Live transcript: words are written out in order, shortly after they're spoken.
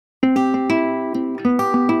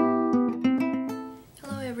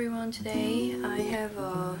everyone, today I have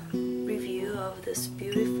a review of this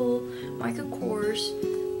beautiful Michael Kors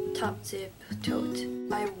top zip tote.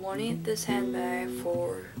 I wanted this handbag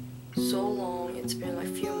for so long, it's been like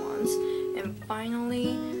a few months, and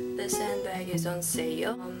finally this handbag is on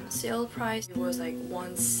sale. Sale price was like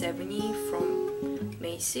 $170 from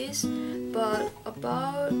Macy's, but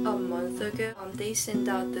about a month ago they sent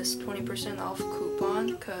out this 20% off coupon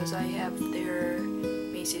because I have their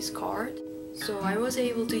Macy's card. So I was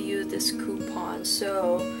able to use this coupon.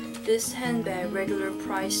 So this handbag regular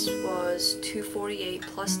price was $248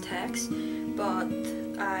 plus tax, but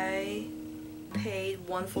I paid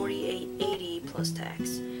 $148.80 plus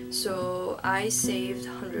tax. So I saved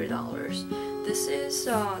 $100. This is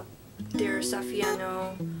their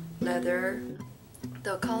Saffiano leather.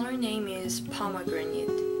 The color name is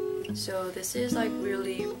pomegranate. So this is like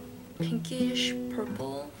really pinkish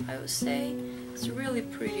purple, I would say. It's a really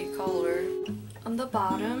pretty color. On the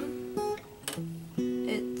bottom,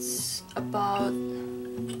 it's about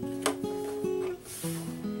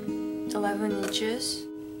 11 inches.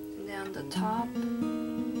 And then on the top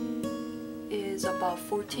is about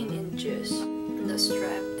 14 inches. In the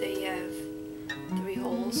strap, they have 3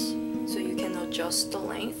 holes, so you can adjust the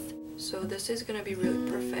length. So this is gonna be really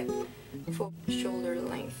perfect for shoulder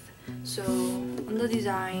length. So on the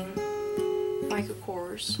design, Michael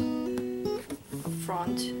Kors up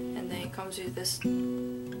front, and then it comes with this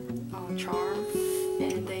charm,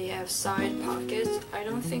 and they have side pockets. I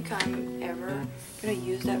don't think I'm ever gonna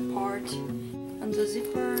use that part. On the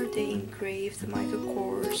zipper, they engraved Michael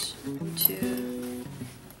Kors to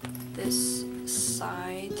this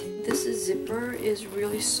side. This zipper is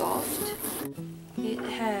really soft. It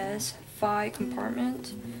has 5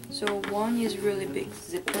 compartments, so one is really big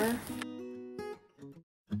zipper.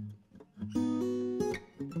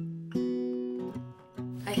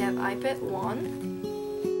 I have iPad 1.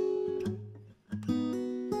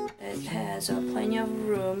 It has plenty of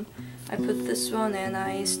room. I put this one and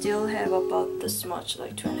I still have about this much,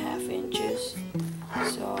 like 2.5 inches.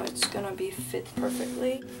 So it's gonna be fit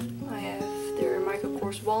perfectly. I have their Michael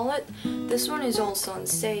Kors wallet. This one is also on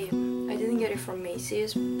sale. I didn't get it from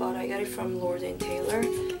Macy's, but I got it from Lord & Taylor.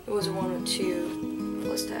 It was $102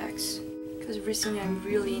 plus tax. Because recently I'm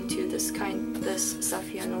really into this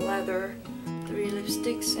Saffiano leather. 3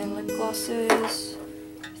 lipsticks and lip glosses.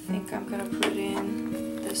 I think I'm gonna put in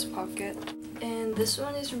this pocket. And this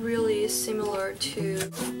one is really similar to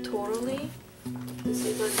Tory. This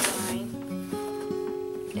is a design.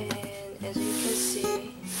 And as you can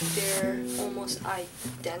see, they're almost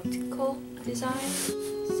identical designs.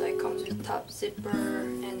 So it comes with top zipper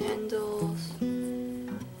and handles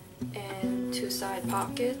and 2 side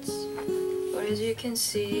pockets. But as you can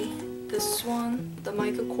see, this one, the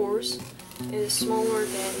Michael Kors, is smaller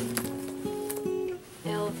than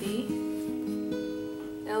LV.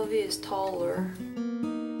 LV is taller.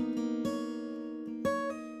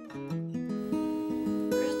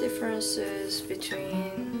 There's differences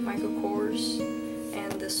between Michael Kors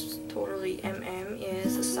and this Tory MM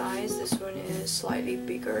is the size. This one is slightly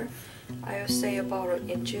bigger. I would say about 1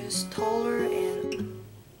 inches taller and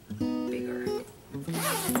bigger.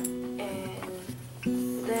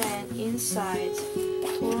 And then inside,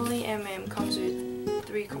 Tory MM comes with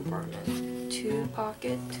 3 compartments. 2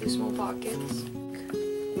 pockets, 2 small pockets,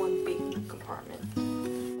 1 big compartment.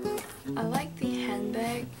 I like the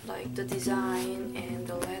handbag, like the design and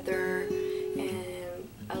the leather, and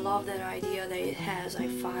I love that idea that it has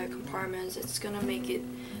like 5 compartments. It's gonna make it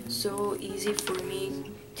so easy for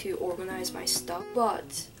me to organize my stuff.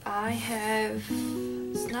 But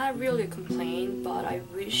it's not really a complaint, but I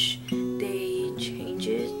wish they change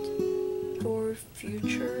it for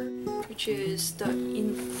future, which is the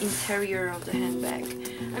interior of the handbag.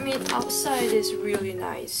 I mean, outside is really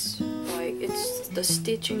nice. Like the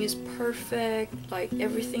stitching is perfect. Like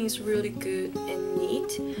everything is really good and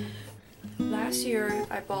neat. Last year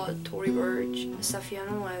I bought Tory Burch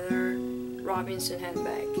Saffiano leather Robinson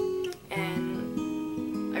handbag,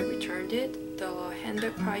 and I returned it. The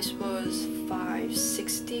handbag price was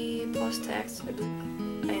 $560 plus tax.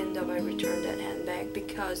 I returned that handbag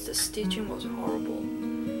because the stitching was horrible.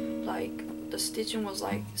 Like the stitching was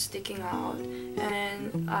like sticking out,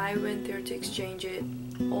 and I went there to exchange it.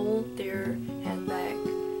 All their handbag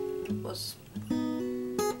was,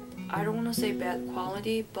 I don't want to say bad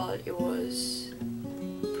quality, but it was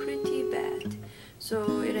pretty bad.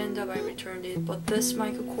 So it ended up I returned it. But this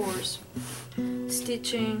Michael Kors,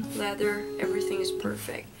 stitching, leather, everything is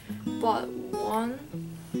perfect. But one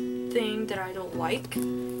thing that I don't like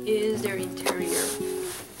is their interior.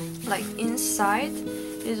 Like inside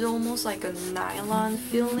is almost like a nylon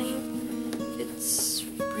feeling, It's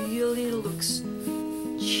really looks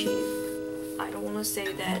cheap. I don't want to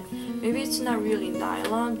say that. Maybe it's not really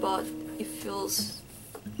nylon, but it feels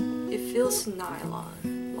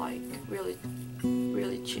nylon, like really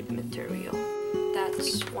cheap material.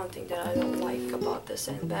 That's one thing that I don't like about this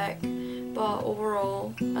handbag, but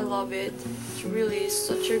overall I love it. It's really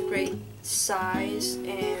such a great size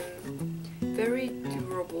and very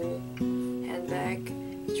durable handbag.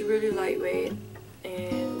 It's really lightweight,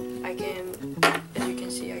 and I can, as you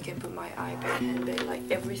can see, I can put my iPad handbag,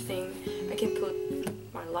 like everything. I can put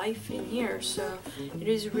my life in here, so it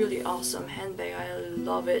is a really awesome handbag. I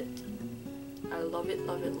love it. I love it,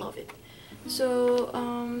 love it, love it. So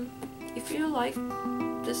if you like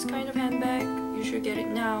this kind of handbag, you should get it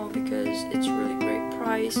now because it's really great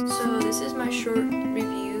price. So this is my short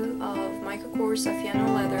review of Michael Kors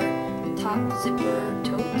Saffiano leather top zipper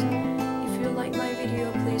tote. If you like my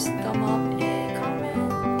video, please thumb up and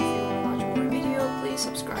comment. If you want to watch more video, please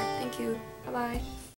subscribe. Thank you. Bye bye.